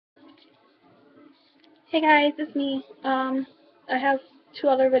Hey guys, it's me. I have two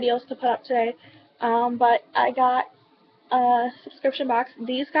other videos to put up today. But I got a subscription box.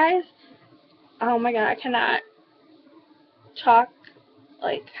 These guys, oh my god, I cannot talk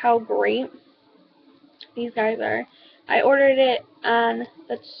like how great these guys are. I ordered it on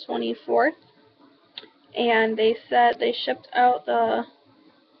the 24th, and they said they shipped out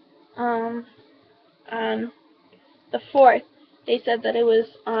on the 4th. They said that it was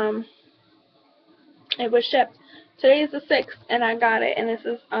shipped. Today is the 6th, and I got it, and this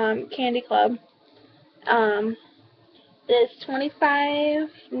is Candy Club. It's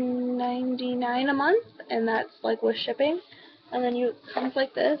 $25.99 a month, and that's like with shipping. And then it comes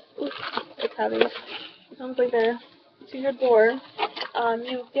like this. Oops, it's heavy. It comes like this to your door.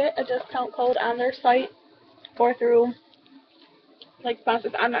 You get a discount code on their site or through like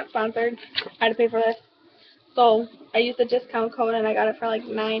sponsors. I'm not sponsored. I had to pay for this, so I used the discount code and I got it for like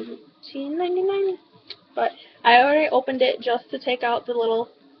 $19.99. But I already opened it just to take out the little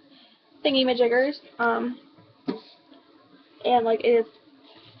thingy majiggers. And like you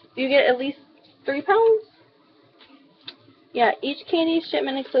get at least 3 pounds. Yeah, each candy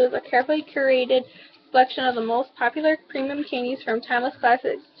shipment includes a carefully curated selection of the most popular premium candies from timeless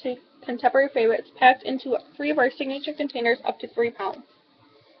classics to contemporary favorites, packed into 3 of our signature containers up to 3 pounds.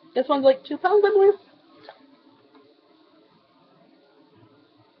 This one's like 2 pounds, I believe.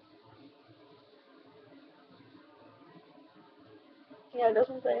 Yeah, it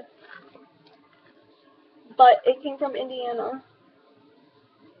doesn't say. But it came from Indiana.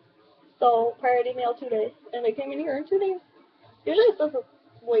 So, priority mail 2 days. And it came in here in 2 days. Usually it says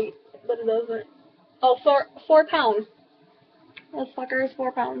wait, but it doesn't. Oh, 4 pounds. This fucker is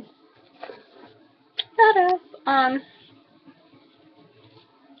 4 pounds. Badass.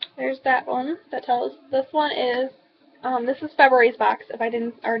 There's that one that tells. This one is, this is February's box, if I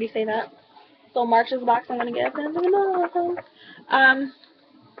didn't already say that. So March's box I'm gonna get into the middle.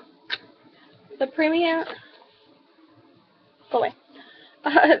 The premier, go away.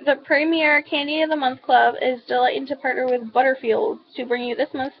 The Premier Candy of the Month Club is delighted to partner with Butterfield to bring you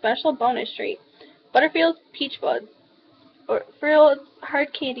this month's special bonus treat. Butterfield's Peach Buds. Butterfield's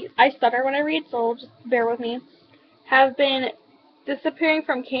hard candies. I stutter when I read, so just bear with me. Have been disappearing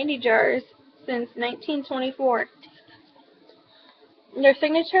from candy jars since 1924. Their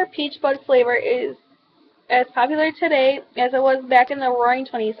signature peach bud flavor is as popular today as it was back in the Roaring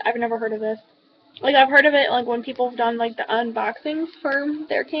 '20s. I've never heard of this. Like, I've heard of it like when people have done like the unboxings for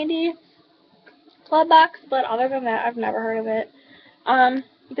their candy club box, but other than that, I've never heard of it.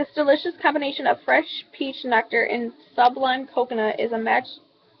 This delicious combination of fresh peach nectar and sublime coconut is a match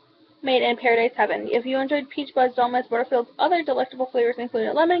made in paradise heaven. If you enjoyed peach buds, don't miss Butterfield's other delectable flavors,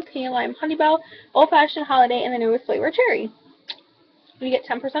 including lemon, key lime, honeybell, old-fashioned holiday, and the newest flavor, cherry. You get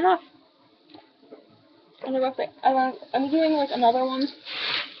 10% off on the website. I'm doing like another one.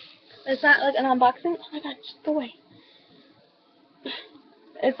 It's not like an unboxing. Oh my god, just go away.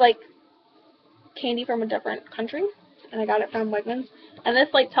 It's like candy from a different country, and I got it from Wegmans. And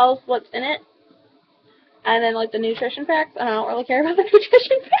this like tells what's in it, and then like the nutrition facts. And I don't really care about the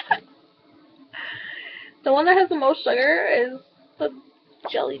nutrition facts. The one that has the most sugar is the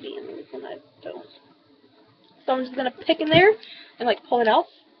jelly beans, and I don't. So I'm just gonna pick in there and like pull it out,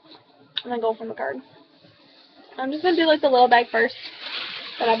 and then go from the card. I'm just gonna do like the little bag first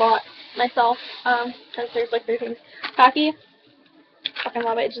that I bought myself, because there's like 3 things. Pocky, fucking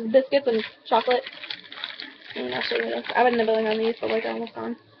love it. It's just biscuits and chocolate. And I'll show you this. I've been nibbling on these, but like they're almost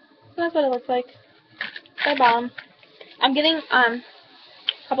gone. So that's what it looks like. They're bomb. I'm getting a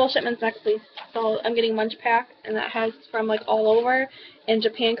couple of shipments next week. So I'm getting Munch Pack, and that has from like all over. And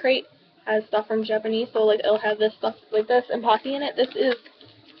Japan Crate has stuff from Japanese, so like it'll have this stuff like this and Pocky in it. This is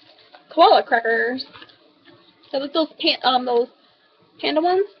koala crackers. So like those panda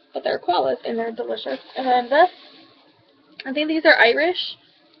ones, but they're koalas and they're delicious. And then this, I think these are Irish,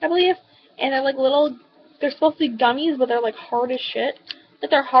 I believe, and they're like little. They're supposed to be gummies, but they're like hard as shit.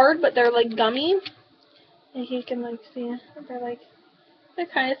 Like they're hard, but they're like gummy. And you can like see, they're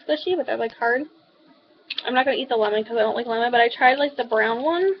kind of squishy, but they're like hard. I'm not gonna eat the lemon because I don't like lemon, but I tried like the brown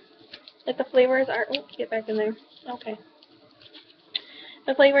one. Like the flavors are. Oh, get back in there. Okay.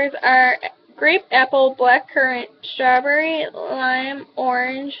 The flavors are grape, apple, blackcurrant, strawberry, lime,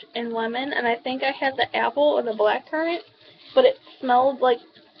 orange, and lemon. And I think I had the apple or the blackcurrant, but it smelled like.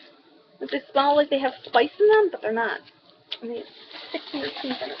 They smell like they have spice in them, but they're not. I mean, 600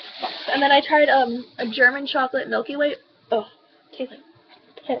 minutes. And then I tried a German chocolate Milky Way. Oh, tastes like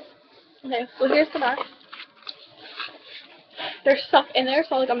piss. Okay, so here's the box. There's stuff in there,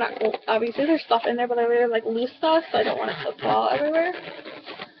 so like I'm not. Well, obviously there's stuff in there, but they're like loose stuff, so I don't want it to fall everywhere.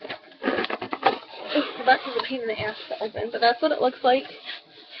 But box is a pain in the ass to open, but that's what it looks like.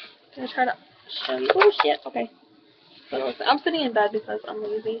 I'm gonna try to show you. Oh shit, okay. So I'm sitting in bed because I'm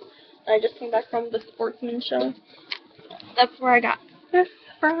lazy. I just came back from the Sportsman show. That's where I got this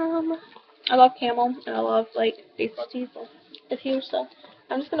from. I love camel and I love like baseball tees, so it's huge. So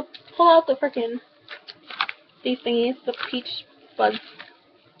I'm just gonna pull out the frickin' these thingies, the peach buds.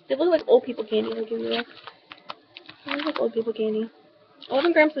 They look like old people candy. I'll give you that. They look like old people candy.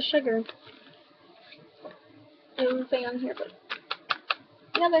 11 grams of sugar. It doesn't say on here, but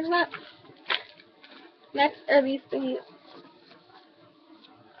yeah, there's that. Next are these thingies.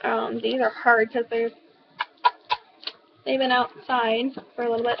 These are hard because they've been outside for a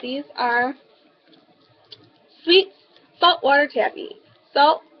little bit. These are sweet saltwater taffy.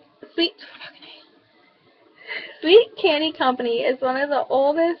 Sweet Candy Company is one of the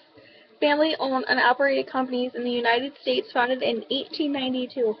oldest family-owned and operated companies in the United States, founded in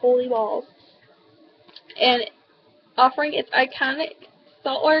 1892. Holy balls! And offering its iconic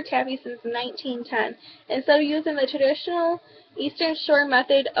saltwater taffy since 1910. Instead of using the traditional Eastern Shore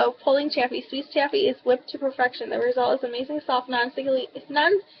method of pulling taffy, Sweet's taffy is whipped to perfection. The result is amazing, soft, non-sticky,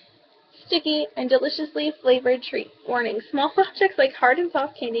 and deliciously flavored treat. Warning: small objects like hard and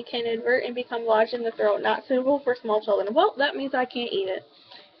soft candy can invert and become lodged in the throat. Not suitable for small children. Well, that means I can't eat it.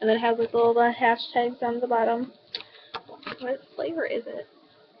 And then it has like little hashtags on the bottom. What flavor is it?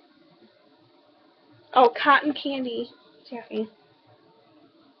 Oh, cotton candy taffy.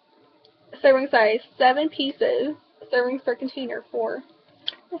 Serving size, 7 pieces. Servings per container, 4.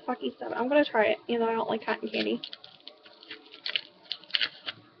 Oh, fucky stuff. I'm gonna try it, even though I don't like cotton candy.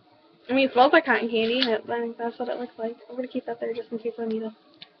 I mean, it smells like cotton candy, and I think that's what it looks like. I'm gonna keep that there just in case I need it.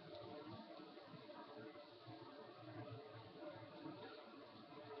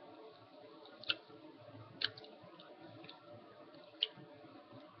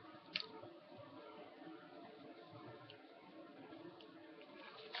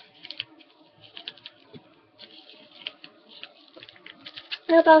 I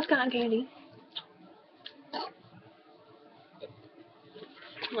thought that was cotton candy. I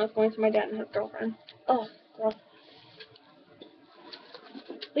was going to my dad and his girlfriend. Oh, gross.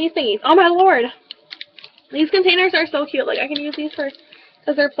 These thingies. Oh my lord! These containers are so cute. Like, I can use these for,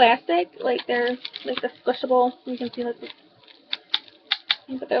 because they're plastic. Like, they're like the squishable. You can see, like,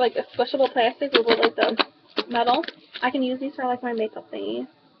 but they're like the squishable plastic with like the metal. I can use these for like my makeup thingies.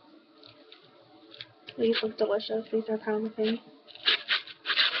 These look delicious. These are promising.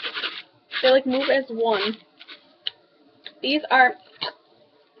 They like move as one. These are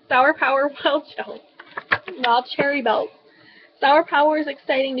Sour Power Wild Cherry Belts. Sour Power's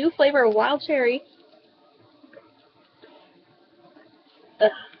exciting new flavor of wild cherry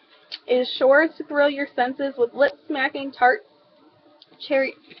is sure to thrill your senses with lip-smacking tart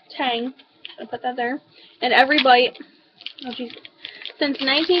cherry tang. I'll put that there. And every bite. Oh, geez. Since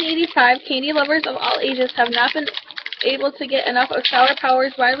 1985, candy lovers of all ages have not been able to get enough of Sour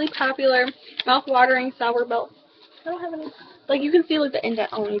Power's widely popular, mouth-watering sour belts. I don't have any. Like, you can see like the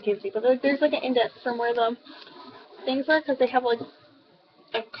indent. Oh, you can't see, but there's like an indent from where the things are, because they have like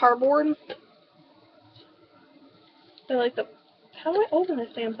a cardboard. They're like the. How do I open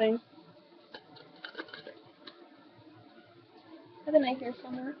this damn thing? I have a knife here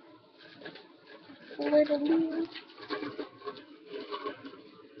somewhere. Where did it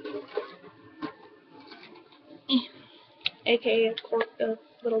AKA a cork, a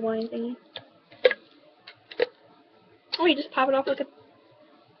little wine thingy. Oh, you just pop it off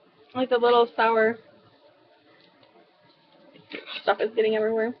like the little sour stuff is getting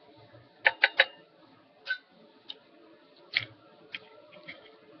everywhere.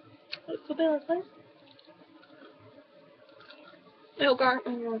 That's what they look like. Oh god.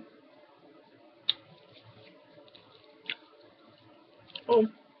 Oh.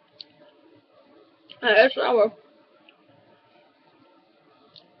 That's sour.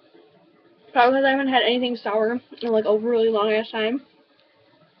 Probably because I haven't had anything sour in like a really long ass time.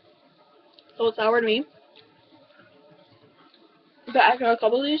 So it's sour to me. But after a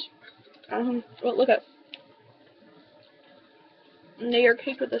couple of these, well, look at. And they are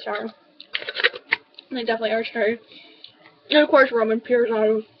caked with the sour. And they definitely are cherry. And of course, Roman peers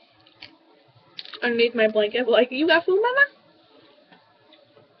out underneath my blanket. Like, you got food, mama?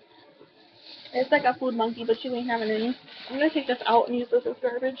 It's like a food monkey, but she ain't having any. I'm gonna take this out and use this as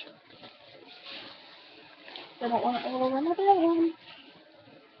garbage. I don't want it all over my bed.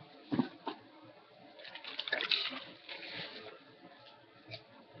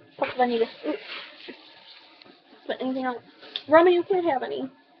 Because I need to put anything else. Roman, you can't have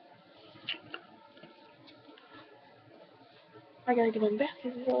any. I gotta get them back.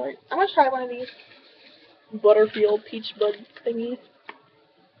 I'm gonna try one of these. Butterfield Peach Bud thingy.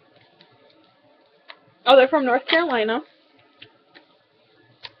 Oh, they're from North Carolina.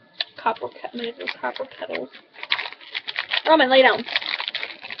 Made with copper kettles. Roman, lay down.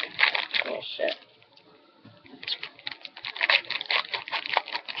 Oh shit.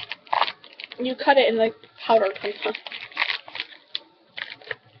 You cut it in like powder comes up.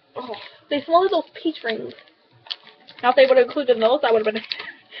 Oh, they smell like those peach rings. Now if they would have included those, I would have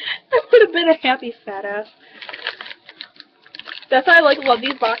been a happy fat ass. That's why I love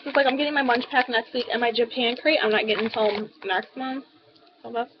these boxes. Like I'm getting my munch pack next week and my Japan crate I'm not getting until next month.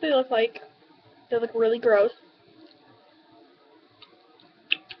 So that's what they look like. They look really gross.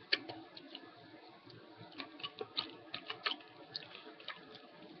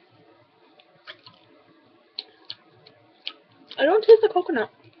 I don't taste the coconut.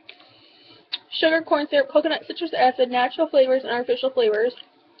 Sugar, corn syrup, coconut, citrus acid, natural flavors, and artificial flavors.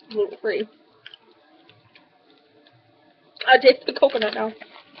 Gluten free. I taste the coconut now.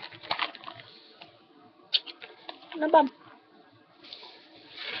 Not bad.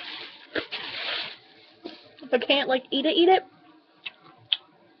 If I can't eat it.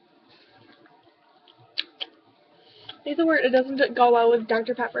 These are weird. It doesn't go well with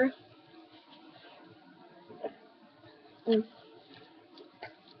Dr. Pepper.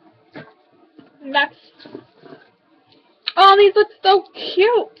 Next. Oh, these look so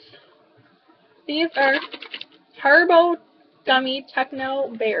cute. These are Haribo Gummy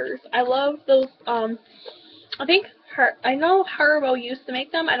Techno Bears. I love those. I know Haribo used to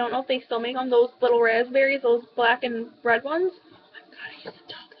make them. I don't know if they still make them. Those little raspberries, those black and red ones. Oh my god, I used to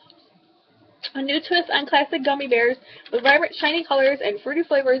dog those. A new twist on classic gummy bears with vibrant, shiny colors and fruity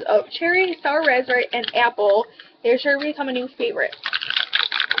flavors of cherry, sour raspberry, and apple. They're sure to become a new favorite.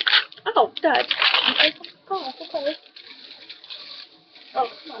 Oh, Dad. Okay. Oh, come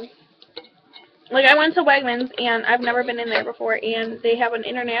on. I went to Wegmans, and I've never been in there before, and they have an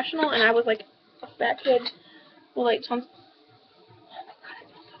international, and I was like a fat kid with tons. Oh my god, it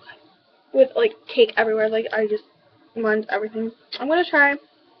smells so good. With cake everywhere. I just want everything. I'm gonna try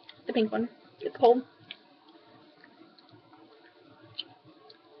the pink one. It's cold.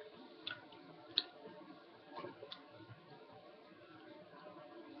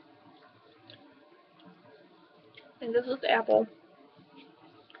 I think this is apple.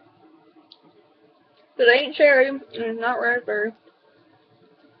 But it ain't cherry, and it's not raspberry.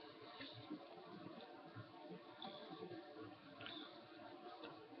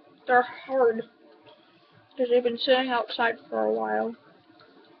 They're hard. Because they've been sitting outside for a while.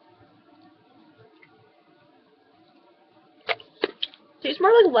 Tastes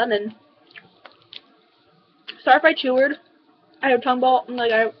more like lemon. Sorry if I chew weird. I have tongue ball, I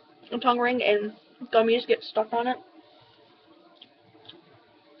have a tongue ring, and gummies get stuck on it.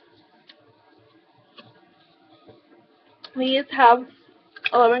 These have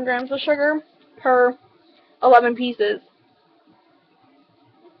 11 grams of sugar per 11 pieces.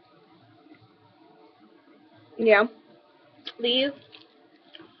 Yeah. These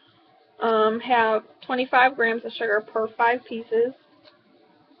have 25 grams of sugar per 5 pieces.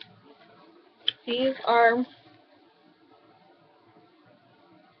 These are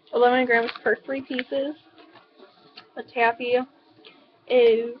 11 grams per 3 pieces. The taffy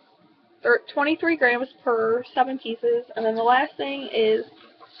is 23 grams per 7 pieces. And then the last thing is,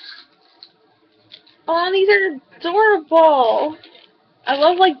 oh, these are adorable. I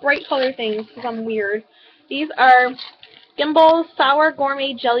love bright color things because I'm weird. These are Gimbals Sour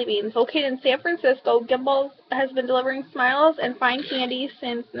Gourmet Jelly Beans. Located in San Francisco, Gimbals has been delivering smiles and fine candy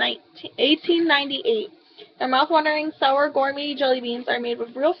since 1898. Their mouth-watering sour gourmet jelly beans are made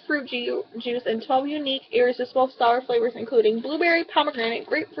with real fruit juice and 12 unique, irresistible sour flavors including blueberry, pomegranate,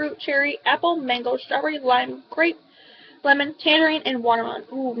 grapefruit, cherry, apple, mango, strawberry, lime, grape, lemon, tangerine, and watermelon.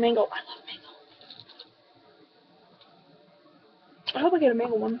 Ooh, mango. I love mango. I hope I get a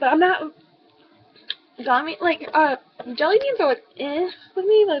mango one, but I'm not. Jelly beans are with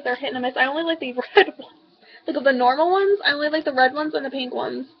me, they're hit and miss. I only like the red ones. The normal ones, I only like the red ones and the pink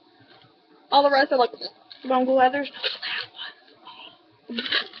ones. All the rest are but I'm glad there's no black ones.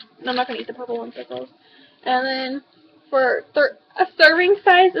 No, I'm not gonna eat the purple ones, those. And then for a serving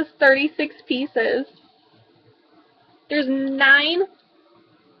size is 36 pieces. There's 9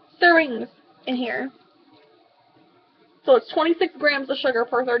 servings in here. So it's 26 grams of sugar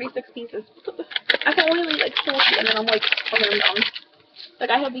per 36 pieces. I can only eat 40, and then I'm okay, I'm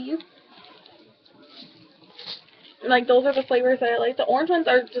done. I have these. Those are the flavors that I like. The orange ones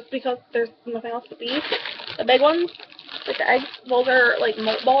are just because there's nothing else to be. The big ones, the eggs, those are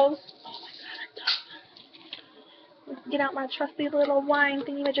malt balls. Oh my god, I'm done. Get out my trusty little wine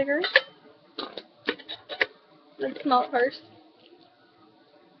thingy-majigger. Let's smell it first.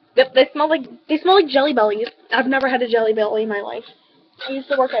 Yep, they smell like Jelly Bellies. I've never had a Jelly Belly in my life. I used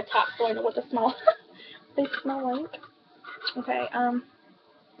to work at Top, so I know what the smell they smell like. Okay,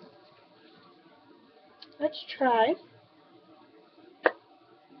 let's try.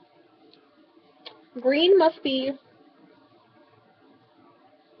 Green must be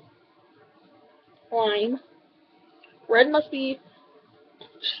lime. Red must be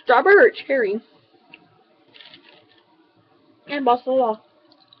strawberry or cherry. And balsamic.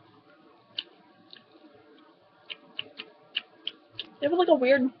 It was like a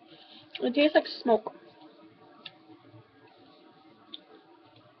weird. It tastes like smoke.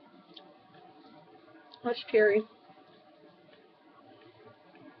 That's cherry.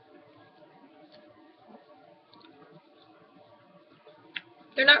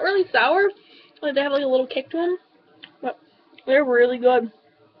 They're not really sour. Like they have like a little kick to them, but they're really good.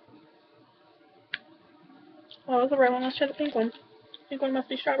 Oh, that was the red one. Let's try the pink one. Pink one must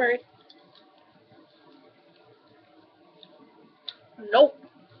be strawberry. Nope.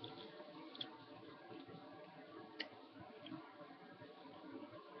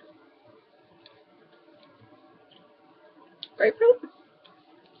 Grapefruit?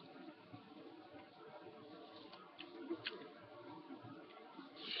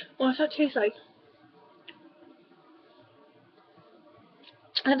 What's that taste like?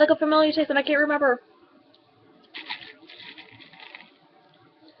 I had like a familiar taste and I can't remember.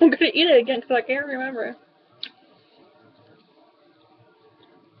 I'm gonna eat it again because I can't remember.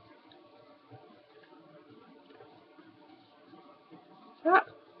 Ah.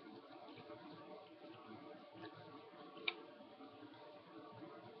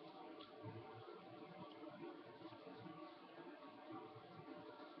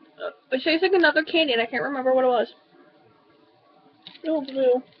 It tastes like another candy and I can't remember what it was. Oh,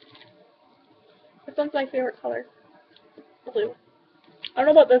 blue. This one's my favorite color. Blue. I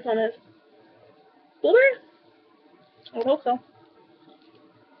don't know what this one is. Blueberry? I would hope so.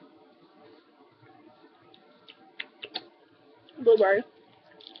 Blueberry.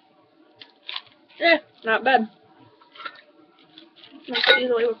 Eh, not bad. I'm gonna put these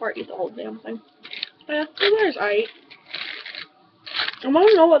away before I eat the whole damn thing. Yeah, blueberry's alright. I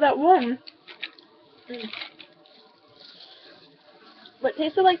don't know what that one. But it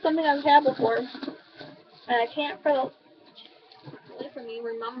tasted like something I've had before. And I can't for the life of me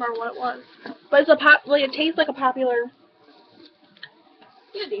remember what it was. But it's it tastes like a popular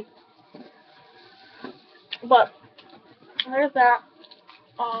candy. But there's that.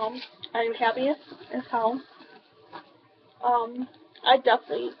 I'm happy as hell. I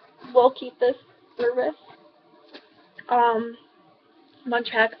definitely will keep this service. Munch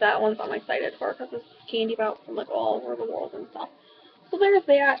Hack, that one's on my sighted for because it's candy about from like all over the world and stuff. So there's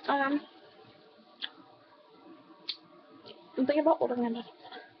that. I'm thinking about ordering them.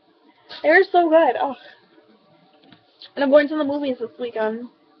 They're so good. Oh. And I'm going to the movies this weekend.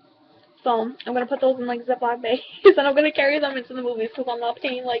 So I'm gonna put those in like Ziploc bags and I'm gonna carry them into the movies because I'm not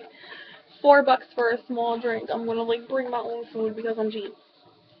paying like $4 for a small drink. I'm gonna like bring my own food because I'm cheap.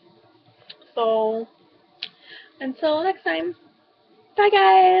 So until next time, bye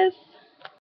guys.